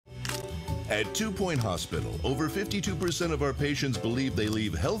At 2 Point Hospital, over 52% of our patients believe they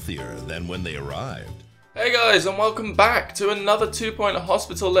leave healthier than when they arrived. Hey guys, and welcome back to another 2 Point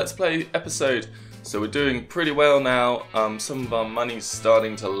Hospital Let's Play episode. So we're doing pretty well now. Some of our money's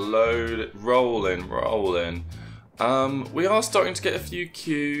starting to roll in. We are starting to get a few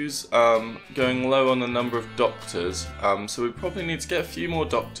queues, going low on the number of doctors. So we probably need to get a few more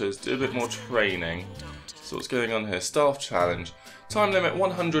doctors, do a bit more training. So what's going on here? Staff challenge. Time limit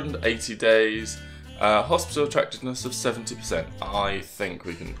 180 days. Hospital attractiveness of 70%. I think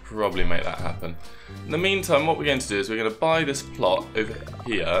we can probably make that happen. In the meantime, what we're going to do is we're going to buy this plot over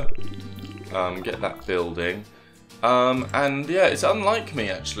here. Get that building. And yeah, it's unlike me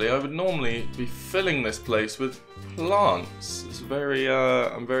actually. I would normally be filling this place with plants. It's very,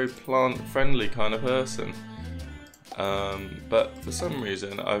 I'm a very plant-friendly kind of person. But for some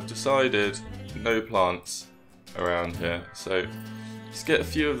reason, I've decided no plants around here. So let's get a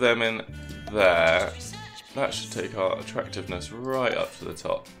few of them in there. That should take our attractiveness right up to the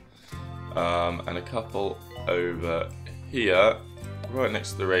top. And a couple over here, right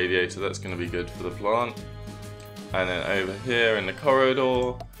next to the radiator. That's going to be good for the plant. And then over here in the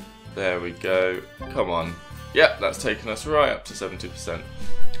corridor, there we go. Come on. Yep, that's taken us right up to 70%.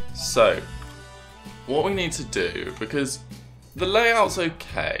 So, what we need to do, because the layout's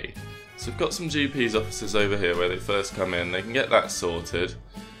okay. So we've got some GP's offices over here where they first come in. They can get that sorted.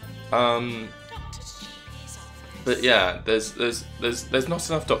 But yeah, there's not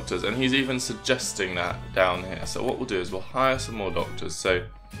enough doctors, and he's even suggesting that down here. So what we'll do is we'll hire some more doctors. So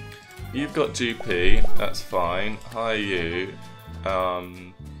you've got GP, that's fine. Hire you.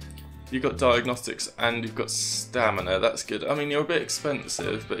 You've got diagnostics and you've got stamina. That's good. I mean, you're a bit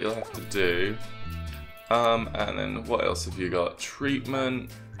expensive, but you'll have to do. And then what else have you got?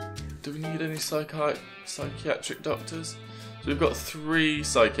 Treatment. Do we need any psychiatric doctors? So we've got 3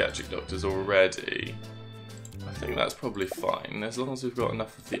 psychiatric doctors already. I think that's probably fine, as long as we've got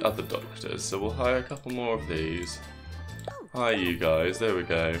enough of the other doctors. So we'll hire a couple more of these. Hire you guys, there we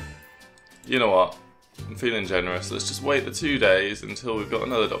go. You know what? I'm feeling generous. Let's just wait the 2 days until we've got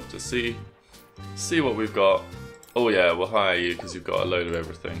another doctor. See what we've got. Oh yeah, we'll hire you because you've got a load of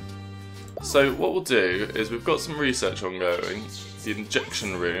everything. So what we'll do is we've got some research ongoing. The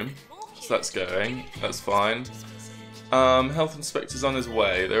injection room. So that's going. That's fine. Health inspector's on his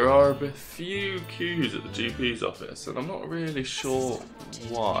way. There are a few queues at the GP's office, and I'm not really sure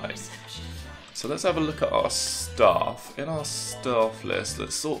why. So let's have a look at our staff. In our staff list,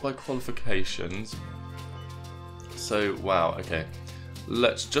 let's sort by qualifications. So, wow, okay.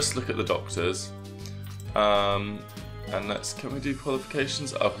 Let's just look at the doctors. And can we do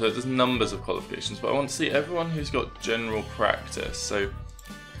qualifications? Oh, there's numbers of qualifications, but I want to see everyone who's got general practice. So,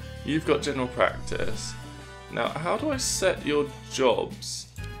 you've got general practice. Now, how do I set your jobs?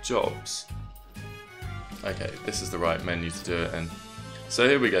 Jobs. Okay, this is the right menu to do it in. So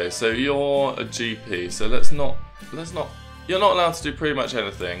here we go. So you're a GP. So let's not. You're not allowed to do pretty much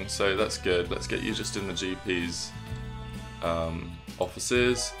anything. So that's good. Let's get you just in the GP's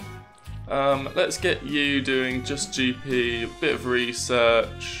offices. Let's get you doing just GP, a bit of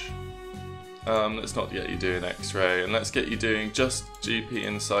research. Let's not get you doing X-ray, and let's get you doing just GP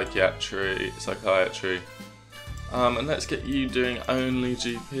and psychiatry. And let's get you doing only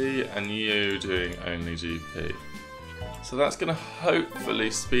GP and you doing only GP. So that's going to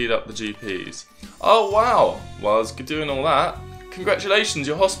hopefully speed up the GPs. Oh wow! While I was doing all that, congratulations,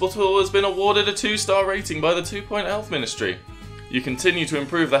 your hospital has been awarded a 2-star rating by the 2 Point Health Ministry. You continue to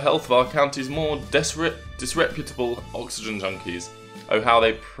improve the health of our county's more disreputable oxygen junkies. Oh, how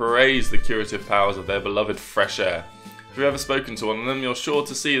they praise the curative powers of their beloved fresh air. If you've ever spoken to one of them, you're sure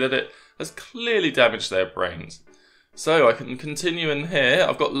to see that it has clearly damaged their brains. So I can continue in here.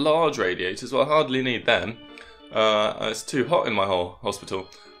 I've got large radiators, well I hardly need them. It's too hot in my whole hospital.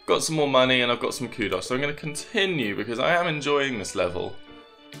 I've got some more money and I've got some kudos, so I'm going to continue because I am enjoying this level.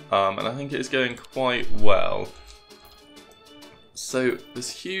 And I think it's going quite well. So there's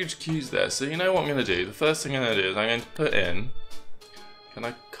huge queues there, so you know what I'm going to do? The first thing I'm going to do is I'm going to put in... Can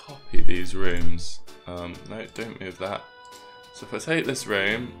I copy these rooms? No, don't move that. So if I take this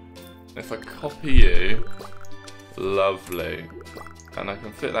room, if I copy you... Lovely. And I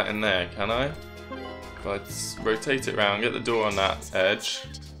can fit that in there, can I? If I rotate it around, get the door on that edge.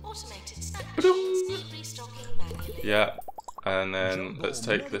 Yeah. And then let's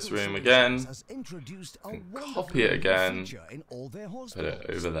take this room again, and copy it again, put it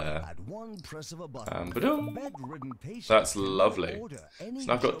over there, and ba-doom. That's lovely. So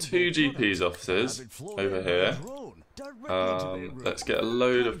now I've got 2 GP's offices over here. Let's get a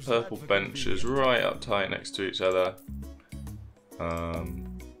load of purple benches right up tight next to each other.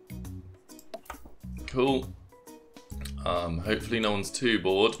 cool. Hopefully no one's too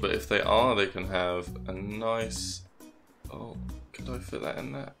bored, but if they are, they can have a nice... Oh, could I fit that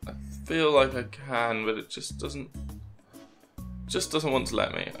in there? I feel like I can, but it just doesn't want to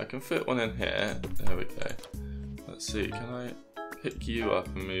let me. I can fit one in here. There we go. Let's see, can I pick you up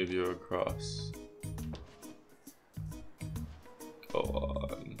and move you across? Go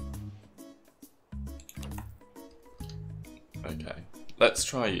on. Okay, let's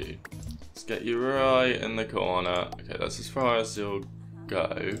try you. Let's get you right in the corner. Okay, that's as far as you'll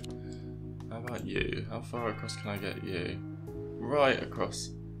go. How about you? How far across can I get you? Right across.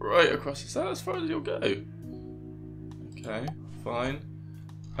 Right across. Is that as far as you'll go? Okay, fine.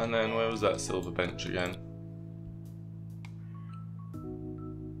 And then where was that silver bench again?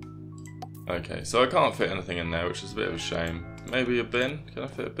 Okay, so I can't fit anything in there, which is a bit of a shame. Maybe a bin? Can I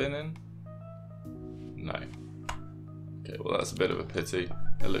fit a bin in? No. Okay, well that's a bit of a pity.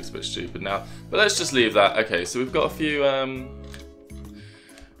 It looks a bit stupid now. But let's just leave that. Okay, so we've got a few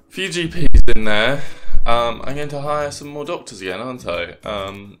GPs in there. I'm going to hire some more doctors again, aren't I?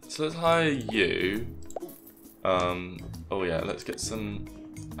 So let's hire you. Oh yeah, let's get some...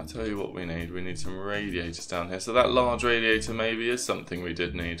 I'll tell you what we need. We need some radiators down here. So that large radiator maybe is something we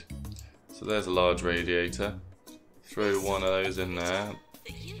did need. So there's a large radiator. Throw one of those in there.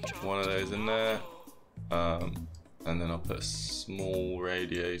 One of those in there. And then I'll put a small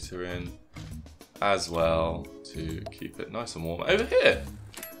radiator in as well to keep it nice and warm over here.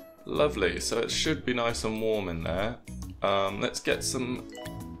 Lovely. So it should be nice and warm in there. Let's get some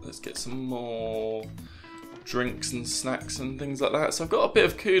more drinks and snacks and things like that. So I've got a bit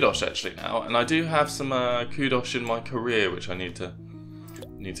of kudos actually now, and I do have some kudos in my career which I need to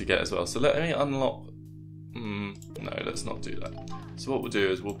get as well. So let me unlock. No, let's not do that. So what we'll do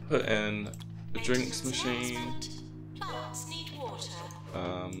is we'll put in a drinks machine.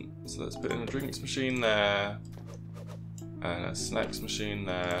 So let's put in a drinks machine there, and a snacks machine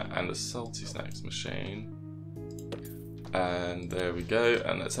there, and a salty snacks machine. And there we go.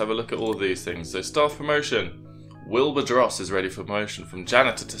 And let's have a look at all of these things. So staff promotion. Wilbur Dross is ready for promotion from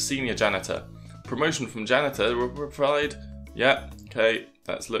janitor to senior janitor. Promotion from janitor replied. Yeah, okay,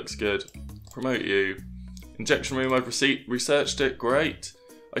 that looks good. Promote you. Injection room, I've researched it. Great.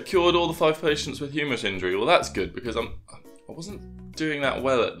 I cured all the 5 patients with humerus injury. Well, that's good because I wasn't doing that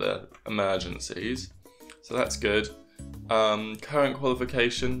well at the emergencies, so that's good. Current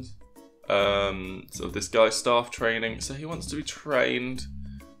qualifications. So this guy's staff training. So he wants to be trained.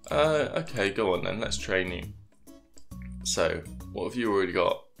 Okay, go on then. Let's train you. So what have you already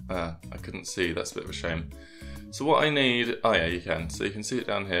got? I couldn't see. That's a bit of a shame. So what I need, oh yeah, you can. So you can see it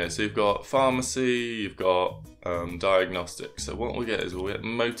down here. So you've got pharmacy, you've got diagnostics. So what we'll get is we'll get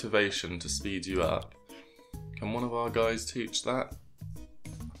motivation to speed you up. Can one of our guys teach that?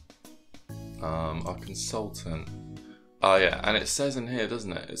 Our consultant. Oh yeah, and it says in here,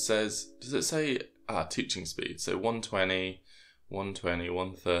 doesn't it? It says, does it say, teaching speed? So 120, 120,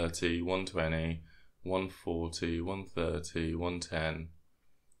 130, 120, 140, 130, 110,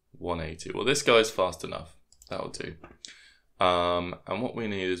 180. Well, this guy's fast enough. That'll do. And what we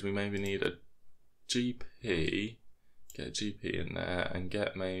need is we maybe need a GP. Get a GP in there and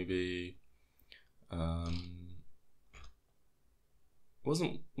get maybe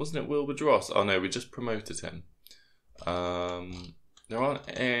wasn't it Wilbur Dross? Oh no, we just promoted him. There aren't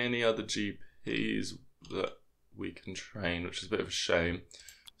any other GPs that we can train, which is a bit of a shame.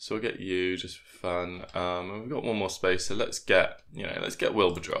 So we'll get you just for fun. And we've got one more space, so let's get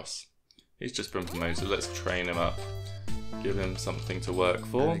Wilbur Dross. He's just been promoted. Let's train him up. Give him something to work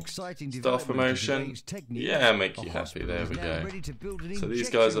for. Staff promotion. Yeah, make you happy. There we go. So these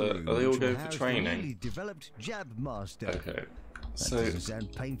guys are they all going for training? Okay. So is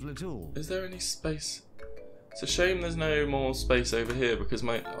there any space? It's a shame there's no more space over here because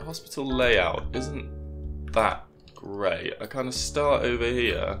my hospital layout isn't that great. I kind of start over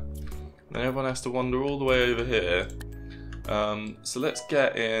here, and then everyone has to wander all the way over here. So let's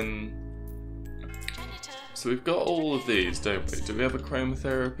get in. So we've got all of these, don't we? Do we have a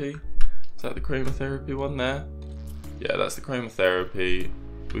chromotherapy? Is that the chromotherapy one there? Yeah, that's the chromotherapy.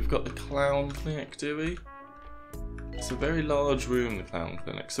 We've got the clown clinic, do we? It's a very large room, the clown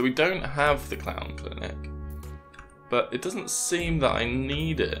clinic. So we don't have the clown clinic. But it doesn't seem that I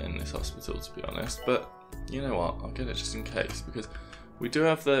need it in this hospital, to be honest. But you know what? I'll get it just in case. Because we do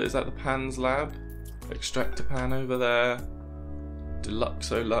have the, is that the PANS lab? Extractor pan over there.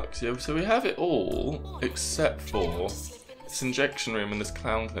 Deluxolux, yeah, so we have it all except for this injection room and this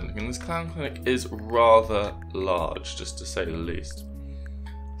clown clinic, and this clown clinic is rather large, just to say the least.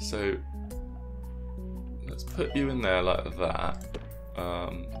 So let's put you in there like that,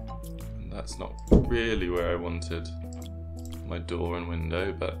 and That's not really where I wanted my door and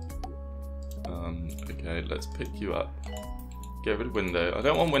window, but okay, let's pick you up. Get rid of window. I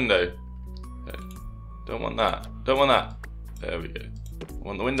don't want window. Okay. Don't want that. Don't want that. There we go. I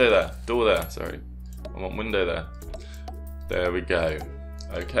want the window there. Door there, sorry. I want window there. There we go.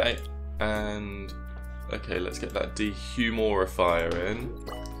 Okay. And okay, let's get that dehumidifier in.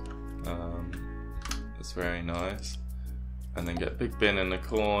 That's very nice. And then get a big bin in the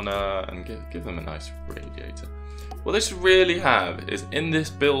corner and give them a nice radiator. What they should really have is in this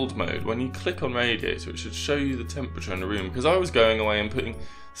build mode, when you click on radiator, it should show you the temperature in the room. Because I was going away and putting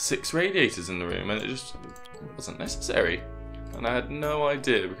 6 radiators in the room and it just wasn't necessary. And I had no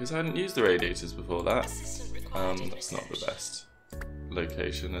idea because I hadn't used the radiators before that. That's not the best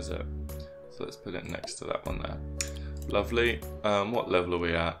location, is it? So let's put it next to that one there. Lovely. What level are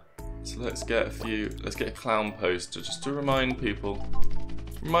we at? So let's get a clown poster just to remind people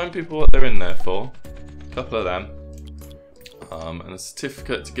what they're in there for. A couple of them. And a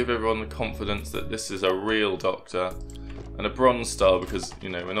certificate to give everyone the confidence that this is a real doctor. And a bronze star because, you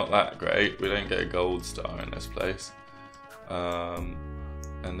know, we're not that great. We don't get a gold star in this place. And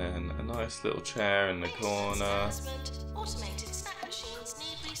then a nice little chair in the corner.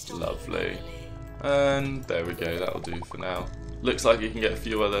 Lovely. And there we go, that'll do for now. Looks like you can get a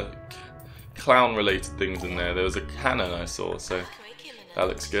few other clown related things in there. There was a cannon I saw, so that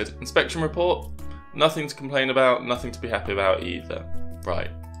looks good. Inspection report, nothing to complain about, nothing to be happy about either. Right,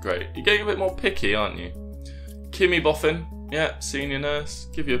 great. You're getting a bit more picky, aren't you? Kimmy Boffin, yeah, senior nurse,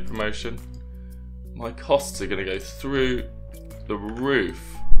 give you a promotion. My costs are going to go through the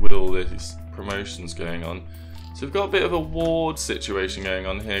roof with all these promotions going on. So we've got a bit of a ward situation going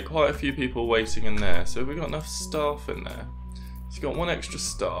on here. Quite a few people waiting in there. So we've got enough staff in there. So you've got 1 extra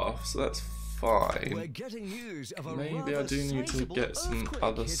staff, so that's fine. Maybe I do need to get some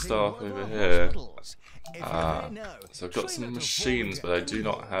other staff over here. So I've got some machines, but I do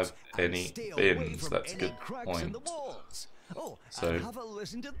not have any bins. That's a good point. So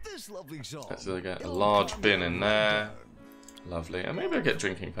let's get a large bin in there. Lovely. And maybe I'll get a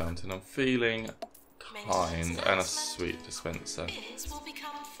drinking fountain. I'm feeling kind. And a sweet dispenser.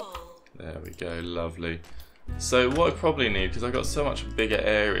 There we go. Lovely. So what I probably need, because I've got so much bigger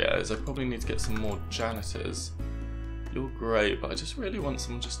area, is I probably need to get some more janitors. You're great, but I just really want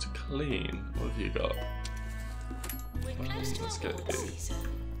someone just to clean. What have you got? Let's get you.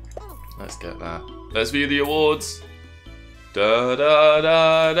 Let's get that. Let's view the awards. Da da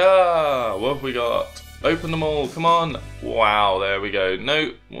da da. What have we got? Open them all. Come on. Wow. There we go.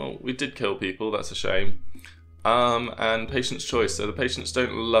 No. Well, we did kill people. That's a shame. And patient's choice. So the patients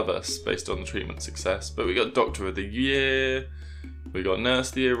don't love us based on the treatment success. But we got Doctor of the Year. We got Nurse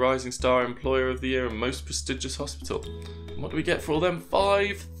of the Year, Rising Star, Employer of the Year, and Most Prestigious Hospital. And what do we get for all them?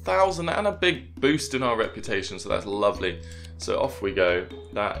 5,000 and a big boost in our reputation. So that's lovely. So off we go.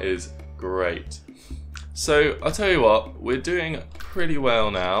 That is great. So I'll tell you what, we're doing pretty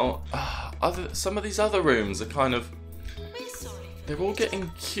well now. Some of these other rooms are kind of, they're all getting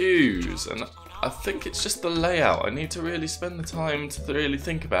queues, and I think it's just the layout. I need to really spend the time to really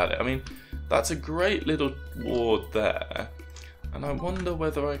think about it. I mean, that's a great little ward there, and I wonder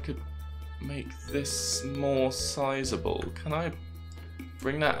whether I could make this more sizable. Can I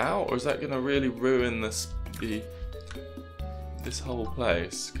bring that out, or is that going to really ruin this whole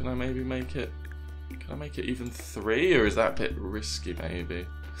place? Can I maybe make it? Can I make it even 3, or is that a bit risky? Maybe.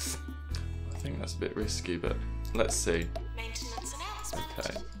 I think that's a bit risky, but let's see.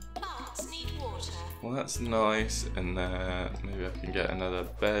 Okay. Well, that's nice in there. Maybe I can get another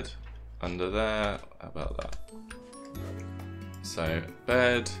bed under there. How about that? So,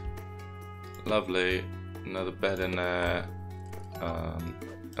 bed. Lovely. Another bed in there.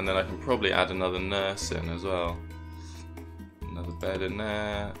 And then I can probably add another nurse in as well. Another bed in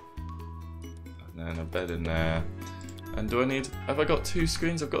there. And then a bed in there. And do I need... Have I got 2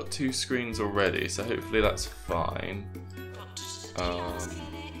 screens? I've got 2 screens already, so hopefully that's fine. And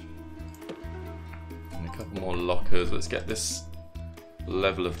a couple more lockers. Let's get this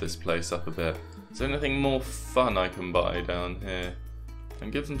level of this place up a bit. Is there anything more fun I can buy down here?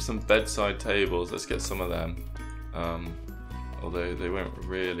 And give them some bedside tables. Let's get some of them. Although they won't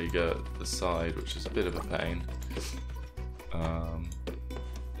really go at the side, which is a bit of a pain.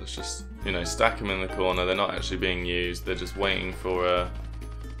 Let's just, you know, stack them in the corner. They're not actually being used. They're just waiting for a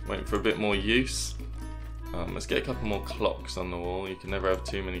bit more use. Let's get a couple more clocks on the wall. You can never have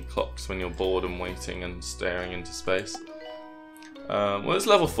too many clocks when you're bored and waiting and staring into space. Well, it's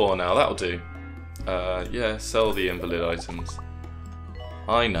level 4 now. That'll do. Yeah, sell the invalid items.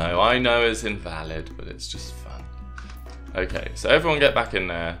 I know it's invalid, but it's just fun. Okay, so everyone get back in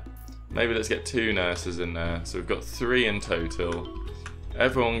there. Maybe let's get 2 nurses in there. So we've got 3 in total.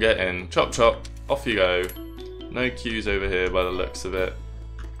 Everyone get in. Chop chop. Off you go. No queues over here by the looks of it.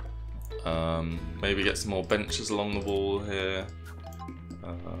 Maybe get some more benches along the wall here.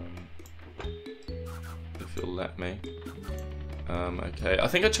 If you'll let me. Okay, I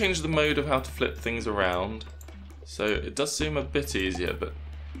think I changed the mode of how to flip things around. So it does seem a bit easier, but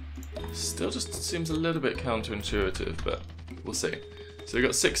still just seems a little bit counterintuitive, but we'll see. So we've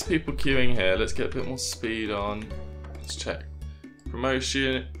got 6 people queuing here. Let's get a bit more speed on. Let's check.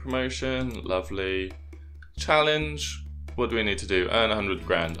 Promotion, lovely. Challenge, what do we need to do? Earn 100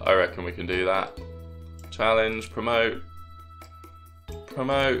 grand. I reckon we can do that. Challenge, promote,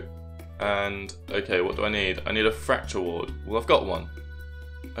 and okay, what do I need? I need a fracture ward. Well, I've got one.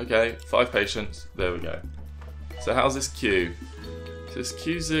 Okay, 5 patients. There we go. So how's this queue? So this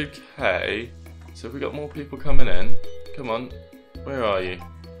queue's okay. So have we got more people coming in? Come on, where are you?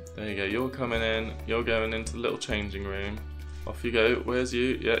 There you go, you're coming in. You're going into the little changing room. Off you go. Where's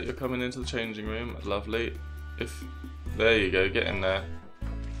you? Yeah, you're coming into the changing room. Lovely. There you go, get in there.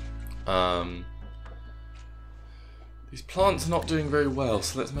 These plants are not doing very well,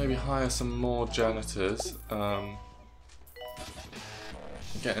 so let's maybe hire some more janitors.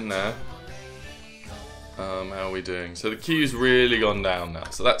 Get in there. How are we doing? So the queue's really gone down now,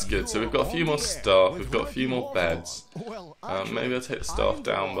 so that's good. So we've got a few more staff, we've got a few more beds. Maybe I'll take the staff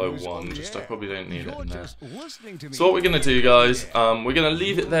down by 1, just I probably don't need it in there. So what we're going to do, guys, we're going to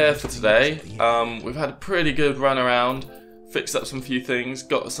leave it there for today. We've had a pretty good run around, fixed up some few things,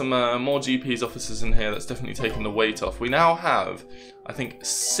 got some more GP's offices in here. That's definitely taken the weight off. We now have, I think,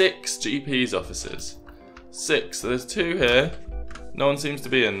 6 GP's offices. 6, so there's 2 here. No one seems to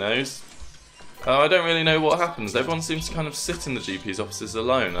be in those. I don't really know what happens. Everyone seems to kind of sit in the GP's offices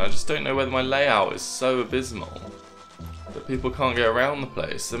alone. I just don't know whether my layout is so abysmal that people can't get around the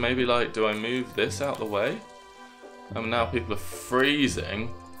place. So maybe, like, do I move this out the way? Now people are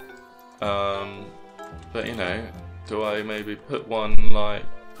freezing. But, you know, do I maybe put one like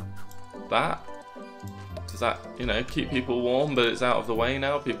that? Does that, you know, keep people warm, but it's out of the way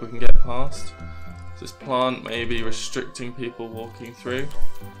now? People can get past. Is this plant maybe restricting people walking through?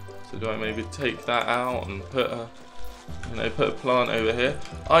 So do I maybe take that out and put a, you know, put a plant over here?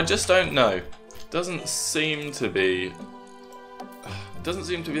 I just don't know. It doesn't seem to be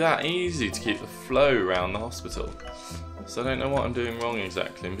that easy to keep the flow around the hospital. So I don't know what I'm doing wrong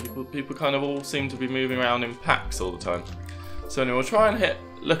exactly. And people kind of all seem to be moving around in packs all the time. So anyway, we'll try and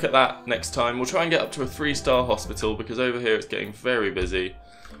look at that next time. We'll try and get up to a 3-star hospital because over here it's getting very busy.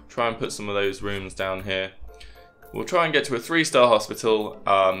 Try and put some of those rooms down here. We'll try and get to a 3-star hospital,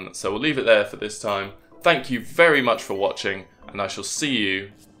 so we'll leave it there for this time. Thank you very much for watching, and I shall see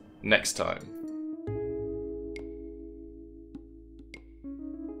you next time.